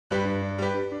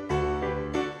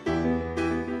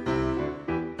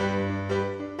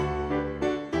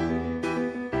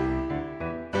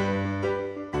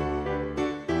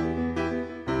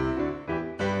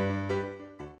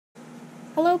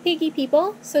Hello Piggy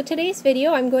people! So today's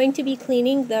video I'm going to be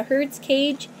cleaning the herd's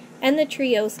cage and the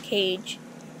trio's cage.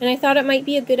 And I thought it might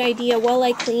be a good idea while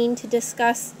I clean to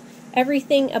discuss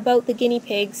everything about the guinea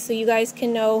pigs so you guys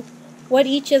can know what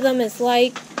each of them is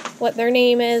like, what their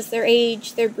name is, their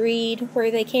age, their breed, where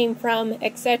they came from,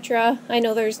 etc. I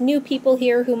know there's new people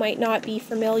here who might not be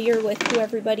familiar with who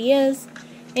everybody is.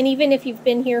 And even if you've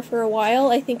been here for a while,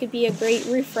 I think it'd be a great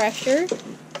refresher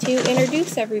to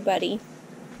introduce everybody.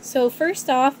 So first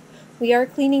off, we are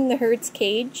cleaning the herd's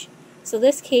cage. So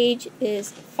this cage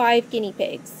is 5 guinea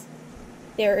pigs.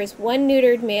 There is 1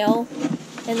 neutered male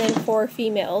and then 4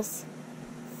 females.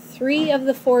 3 of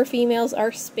the 4 females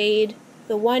are spayed.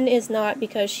 The one is not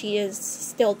because she is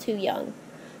still too young.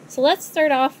 So let's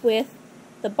start off with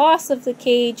the boss of the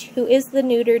cage, who is the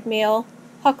neutered male,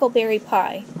 Huckleberry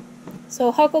Pie.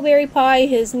 So Huckleberry Pie,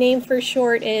 his name for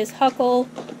short is Huckle,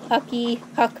 Hucky,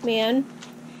 Huckman.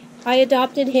 I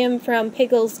adopted him from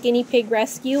Piggle's Guinea Pig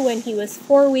Rescue when he was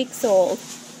 4 weeks old.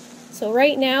 So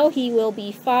right now he will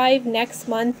be 5 next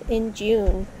month in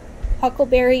June.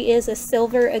 Huckleberry is a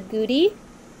silver agouti.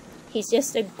 He's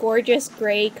just a gorgeous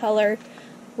gray color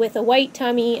with a white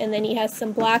tummy, and then he has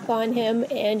some black on him,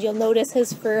 and you'll notice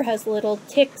his fur has little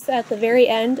ticks at the very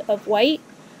end of white.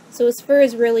 So his fur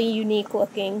is really unique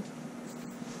looking.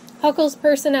 Huckle's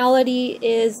personality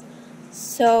is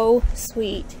so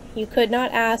sweet. You could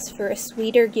not ask for a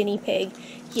sweeter guinea pig.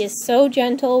 He is so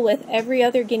gentle with every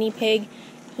other guinea pig.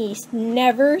 He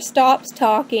never stops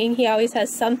talking. He always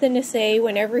has something to say.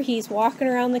 Whenever he's walking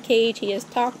around the cage, he is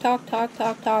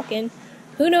talking.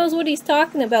 Who knows what he's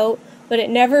talking about, but it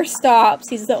never stops.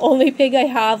 He's the only pig I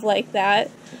have like that.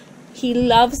 He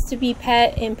loves to be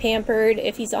pet and pampered.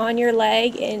 If he's on your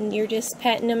leg and you're just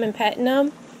petting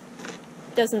him,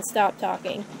 doesn't stop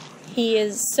talking. He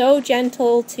is so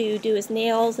gentle to do his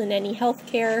nails and any health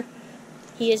care.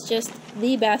 He is just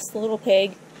the best little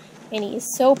pig, and he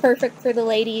is so perfect for the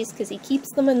ladies because he keeps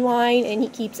them in line and he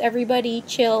keeps everybody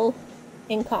chill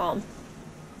and calm.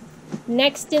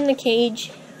 Next in the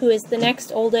cage, who is the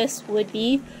next oldest, would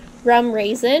be Rum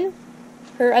Raisin.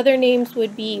 Her other names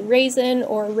would be Raisin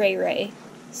or Ray Ray.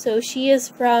 So she is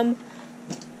from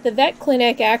the vet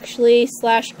clinic actually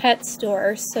 / pet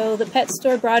store. So the pet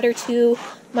store brought her to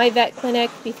my vet clinic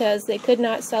because they could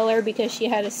not sell her because she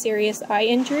had a serious eye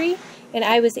injury, and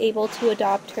I was able to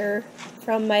adopt her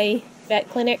from my vet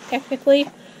clinic technically.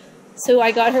 So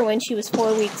I got her when she was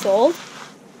 4 weeks old.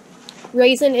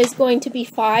 Raisin is going to be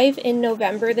 5 in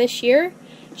November this year.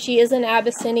 She is an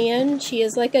Abyssinian. She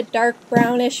is like a dark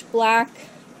brownish black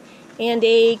and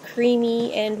a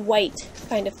creamy and white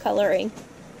kind of coloring.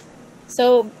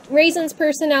 So Raisin's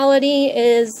personality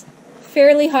is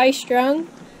fairly high-strung.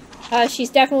 She's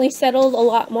definitely settled a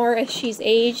lot more as she's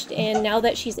aged, and now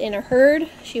that she's in a herd,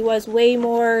 she was way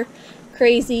more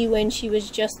crazy when she was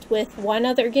just with one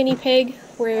other guinea pig,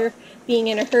 where being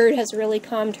in a herd has really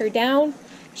calmed her down.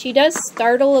 She does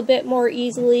startle a bit more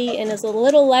easily and is a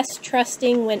little less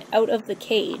trusting when out of the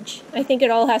cage. I think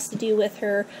it all has to do with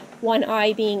her one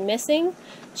eye being missing.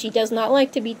 She does not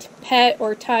like to be pet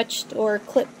or touched or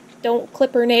don't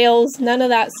clip her nails, none of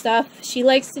that stuff. She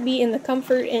likes to be in the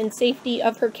comfort and safety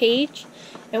of her cage,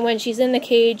 and when she's in the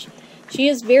cage, she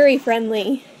is very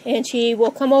friendly, and she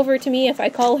will come over to me if I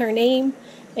call her name.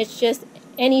 It's just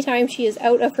anytime she is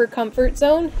out of her comfort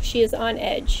zone, she is on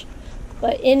edge.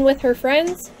 But in with her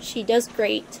friends, she does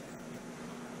great.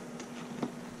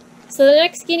 So the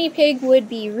next guinea pig would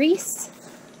be Reese.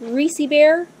 Reese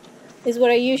Bear is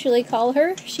what I usually call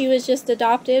her. She was just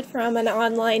adopted from an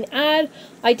online ad.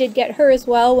 I did get her as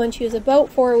well when she was about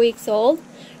 4 weeks old.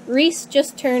 Reese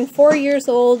just turned 4 years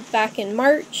old back in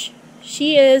March.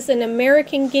 She is an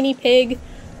American guinea pig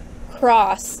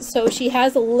cross, so she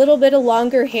has a little bit of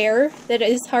longer hair that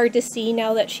is hard to see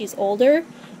now that she's older.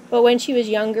 But when she was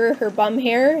younger, her bum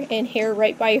hair and hair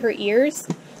right by her ears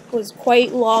was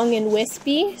quite long and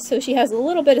wispy, so she has a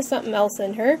little bit of something else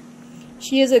in her.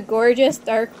 She is a gorgeous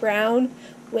dark brown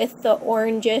with the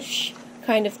orangish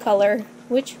kind of color,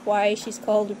 which why she's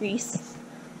called Reese.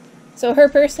 So her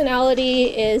personality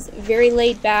is very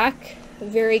laid back,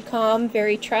 very calm,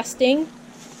 very trusting,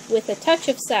 with a touch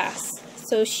of sass.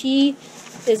 So she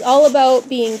is all about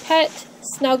being pet,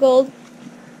 snuggled,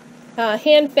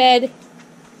 hand-fed,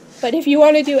 but if you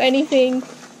want to do anything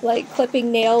like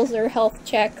clipping nails or health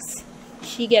checks,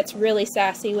 she gets really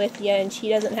sassy with you, and she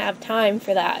doesn't have time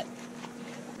for that.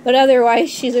 But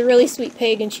otherwise, she's a really sweet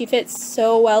pig, and she fits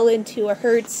so well into a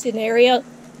herd scenario.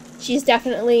 She's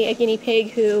definitely a guinea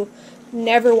pig who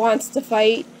never wants to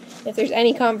fight. If there's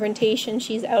any confrontation,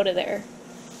 she's out of there.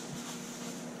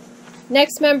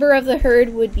 Next member of the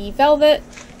herd would be Velvet.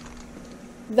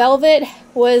 Velvet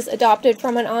was adopted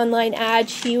from an online ad.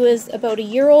 She was about a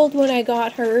year old when I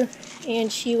got her,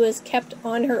 and she was kept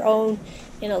on her own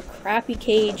in a crappy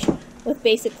cage with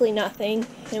basically nothing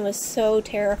and was so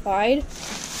terrified.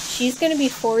 She's going to be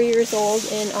 4 years old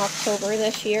in October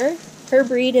this year. Her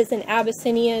breed is an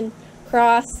Abyssinian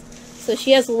cross, so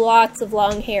she has lots of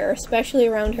long hair, especially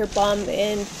around her bum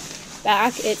and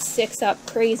back. It sticks up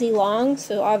crazy long,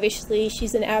 so obviously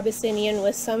she's an Abyssinian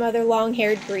with some other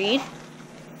long-haired breed.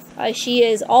 She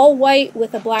is all white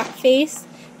with a black face,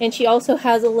 and she also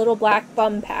has a little black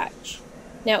bum patch.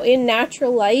 Now in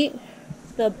natural light,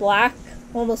 the black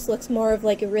almost looks more of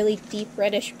like a really deep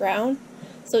reddish brown,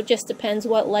 so it just depends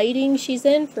what lighting she's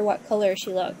in for what color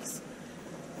she looks.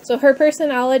 So her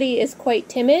personality is quite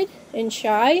timid and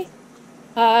shy,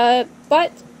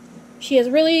 but she has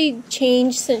really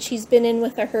changed since she's been in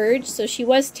with a herd. So she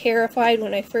was terrified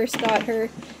when I first got her,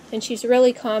 and she's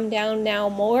really calmed down now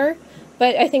more.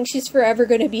 But I think she's forever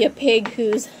going to be a pig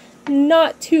who's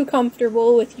not too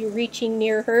comfortable with you reaching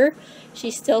near her. She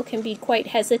still can be quite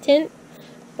hesitant,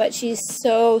 but she's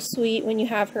so sweet when you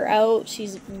have her out.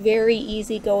 She's very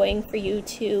easygoing for you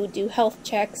to do health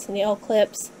checks, nail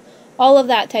clips, all of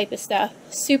that type of stuff.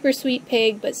 Super sweet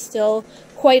pig, but still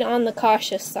quite on the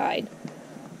cautious side.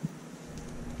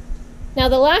 Now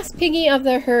the last piggy of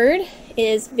the herd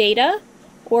is Veda,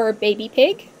 or baby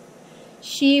pig.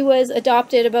 She was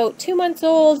adopted about 2 months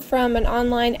old from an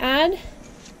online ad.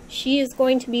 She is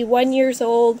going to be 1 year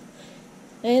old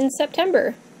in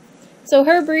September. So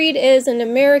her breed is an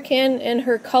American, and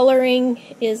her coloring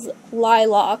is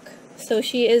lilac. So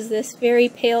she is this very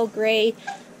pale gray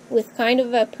with kind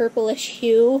of a purplish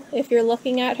hue if you're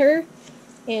looking at her.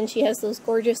 And she has those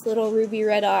gorgeous little ruby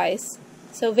red eyes.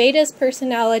 So Veda's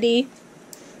personality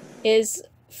is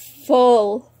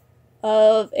full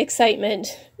of excitement.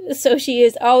 So she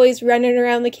is always running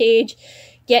around the cage,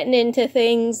 getting into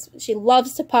things. She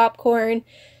loves to popcorn.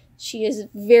 She is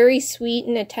very sweet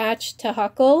and attached to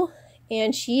Huckle,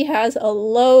 and she has a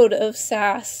load of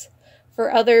sass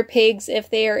for other pigs if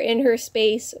they are in her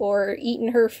space or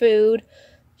eating her food.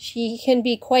 She can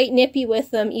be quite nippy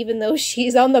with them, even though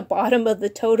she's on the bottom of the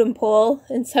totem pole.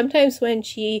 And sometimes when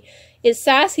she is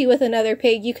sassy with another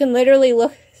pig, you can literally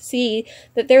see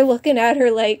that they're looking at her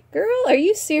like, "Girl, are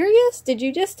you serious? Did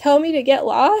you just tell me to get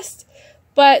lost?"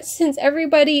 But since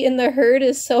everybody in the herd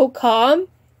is so calm,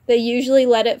 they usually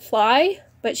let it fly.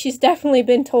 But she's definitely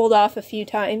been told off a few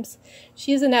times.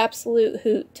 She's an absolute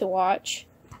hoot to watch.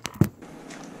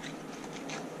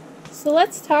 So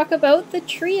let's talk about the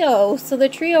trio. So the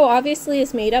trio obviously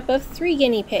is made up of 3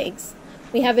 guinea pigs.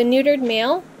 We have a neutered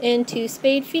male and 2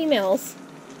 spayed females.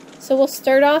 So we'll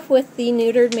start off with the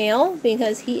neutered male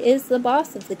because he is the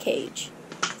boss of the cage.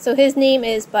 So his name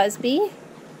is Busby,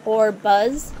 or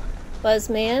Buzz,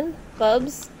 Buzzman,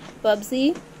 Bubs,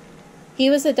 Bubsy.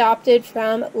 He was adopted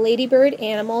from Ladybird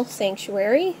Animal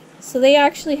Sanctuary. So they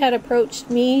actually had approached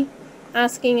me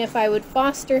asking if I would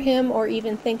foster him or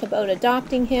even think about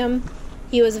adopting him.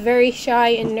 He was very shy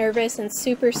and nervous and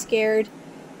super scared,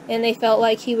 and they felt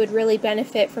like he would really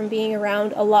benefit from being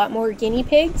around a lot more guinea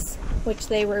pigs, which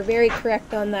they were very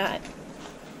correct on that.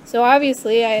 So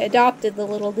obviously I adopted the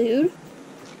little dude.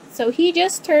 So he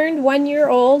just turned 1 year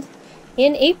old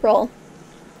in April.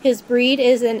 His breed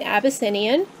is an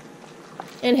Abyssinian,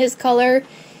 and his color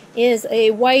is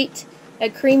a white, a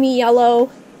creamy yellow,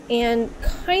 and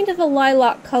kind of a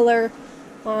lilac color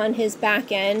on his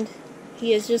back end.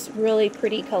 He is just really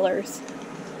pretty colors.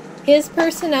 His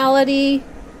personality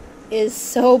is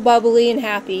so bubbly and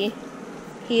happy.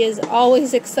 He is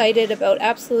always excited about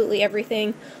absolutely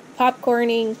everything,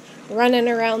 popcorning, running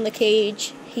around the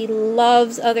cage. He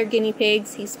loves other guinea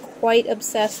pigs. He's quite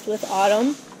obsessed with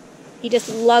Autumn. He just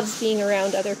loves being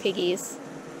around other piggies.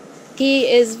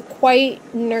 He is quite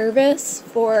nervous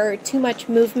for too much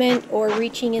movement or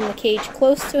reaching in the cage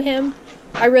close to him.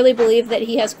 I really believe that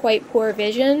he has quite poor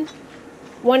vision.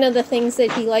 One of the things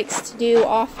that he likes to do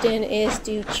often is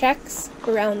do checks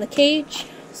around the cage.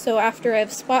 So after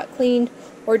I've spot cleaned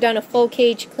or done a full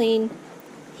cage clean,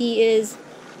 he is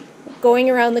going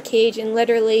around the cage and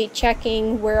literally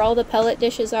checking where all the pellet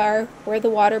dishes are, where the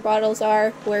water bottles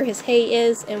are, where his hay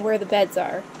is, and where the beds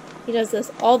are. He does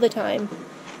this all the time.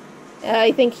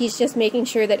 I think he's just making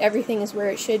sure that everything is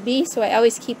where it should be, so I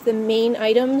always keep the main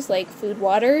items like food,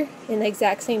 water in the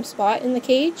exact same spot in the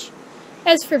cage.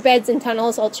 As for beds and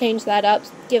tunnels, I'll change that up,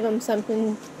 give him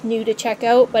something new to check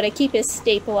out, but I keep his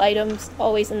staple items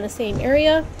always in the same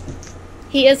area.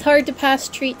 He is hard to pass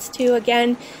treats to.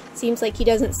 Again, seems like he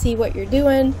doesn't see what you're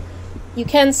doing. You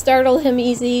can startle him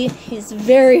easy. He's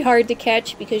very hard to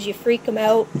catch because you freak him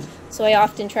out. so I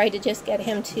often try to just get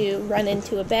him to run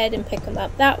into a bed and pick him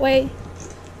up that way.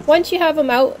 Once you have him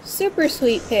out, super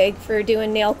sweet pig for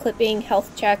doing nail clipping,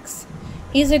 health checks.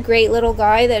 He's a great little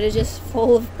guy that is just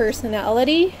full of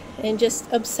personality and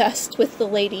just obsessed with the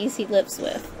ladies he lives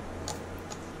with.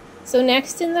 So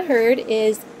next in the herd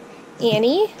is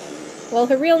Annie. Well,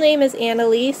 her real name is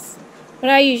Annalise, but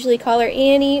I usually call her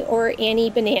Annie or Annie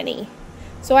Banani.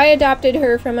 So I adopted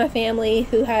her from a family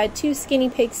who had 2 skinny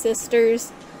pig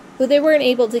sisters who they weren't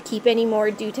able to keep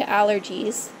anymore due to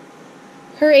allergies.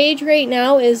 Her age right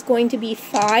now is going to be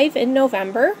 5 in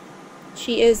November.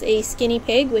 She is a skinny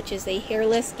pig, which is a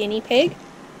hairless guinea pig.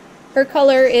 Her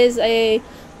color is a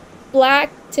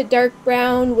black to dark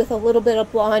brown with a little bit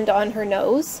of blonde on her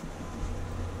nose.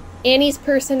 Annie's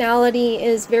personality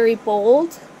is very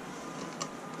bold.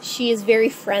 She is very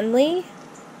friendly.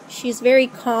 She's very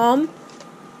calm.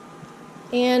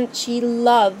 And she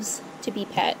loves to be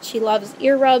pet. She loves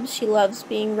ear rubs. She loves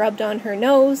being rubbed on her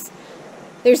nose.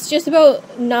 There's just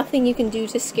about nothing you can do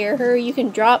to scare her. You can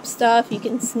drop stuff, you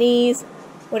can sneeze.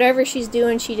 Whatever she's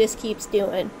doing, she just keeps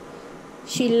doing.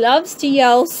 She loves to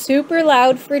yell super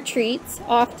loud for treats.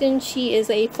 Often she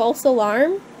is a false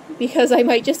alarm because I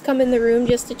might just come in the room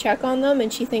just to check on them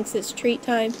and she thinks it's treat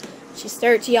time. She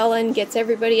starts yelling, gets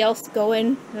everybody else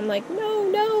going. And I'm like,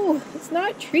 no, it's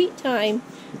not treat time.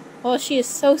 Oh, she is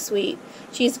so sweet.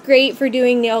 She's great for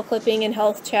doing nail clipping and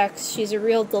health checks. She's a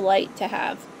real delight to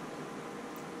have.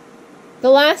 The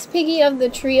last piggy of the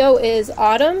trio is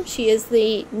Autumn. She is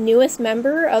the newest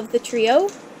member of the trio.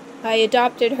 I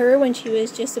adopted her when she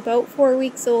was just about 4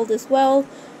 weeks old as well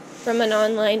from an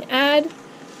online ad.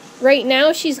 Right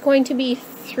now she's going to be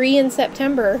 3 in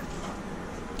September.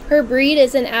 Her breed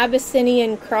is an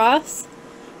Abyssinian cross.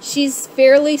 She's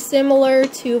fairly similar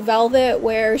to Velvet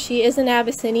where she is an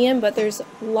Abyssinian but there's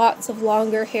lots of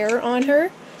longer hair on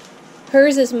her.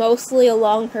 Hers is mostly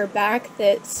along her back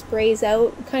that sprays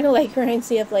out, kind of like reminds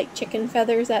me of like chicken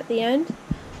feathers at the end.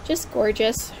 Just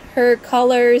gorgeous. Her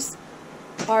colors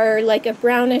are like a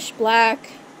brownish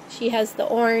black. She has the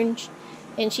orange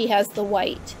and she has the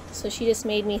white. So she just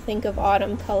made me think of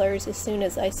autumn colors as soon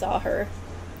as I saw her.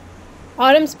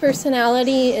 Autumn's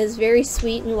personality is very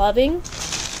sweet and loving.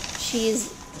 She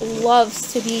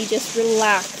loves to be just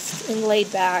relaxed and laid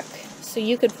back. So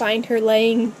you could find her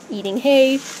laying, eating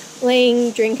hay,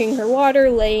 laying, drinking her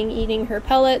water, laying, eating her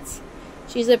pellets.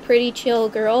 She's a pretty chill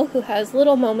girl who has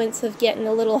little moments of getting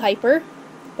a little hyper,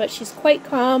 but she's quite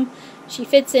calm. She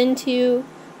fits into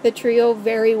the trio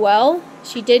very well.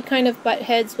 She did kind of butt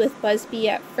heads with Busby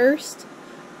at first,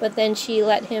 but then she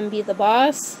let him be the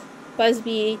boss.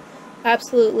 Busby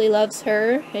absolutely loves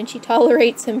her, and she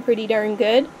tolerates him pretty darn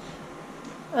good.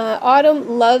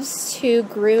 Autumn loves to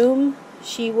groom.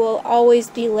 She will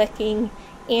always be licking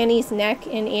Annie's neck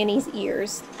and Annie's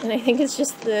ears, and I think it's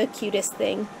just the cutest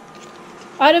thing.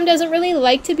 Autumn doesn't really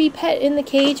like to be pet in the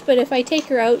cage, but if I take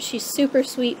her out, she's super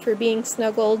sweet for being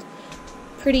snuggled,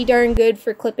 pretty darn good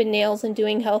for clipping nails and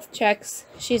doing health checks.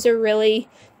 She's a really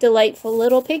delightful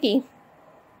little piggy.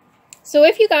 So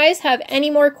if you guys have any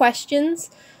more questions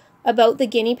about the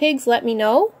guinea pigs, let me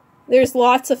know. There's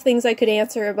lots of things I could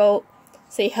answer about,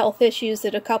 say, health issues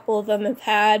that a couple of them have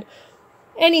had.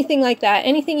 Anything like that.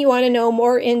 Anything you want to know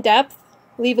more in depth,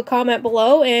 leave a comment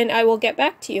below and I will get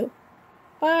back to you.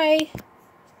 Bye!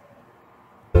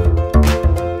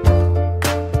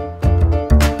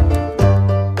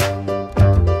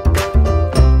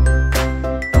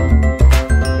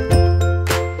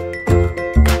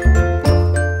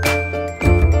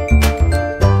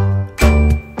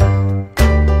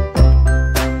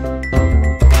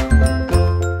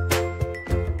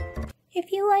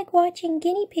 If you like watching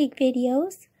guinea pig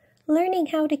videos, learning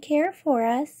how to care for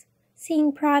us,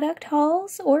 seeing product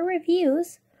hauls or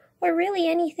reviews, or really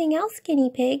anything else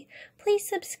guinea pig, please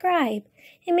subscribe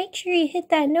and make sure you hit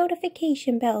that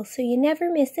notification bell so you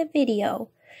never miss a video.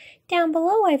 Down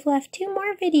below I've left 2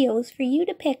 more videos for you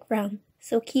to pick from,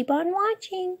 so keep on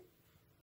watching.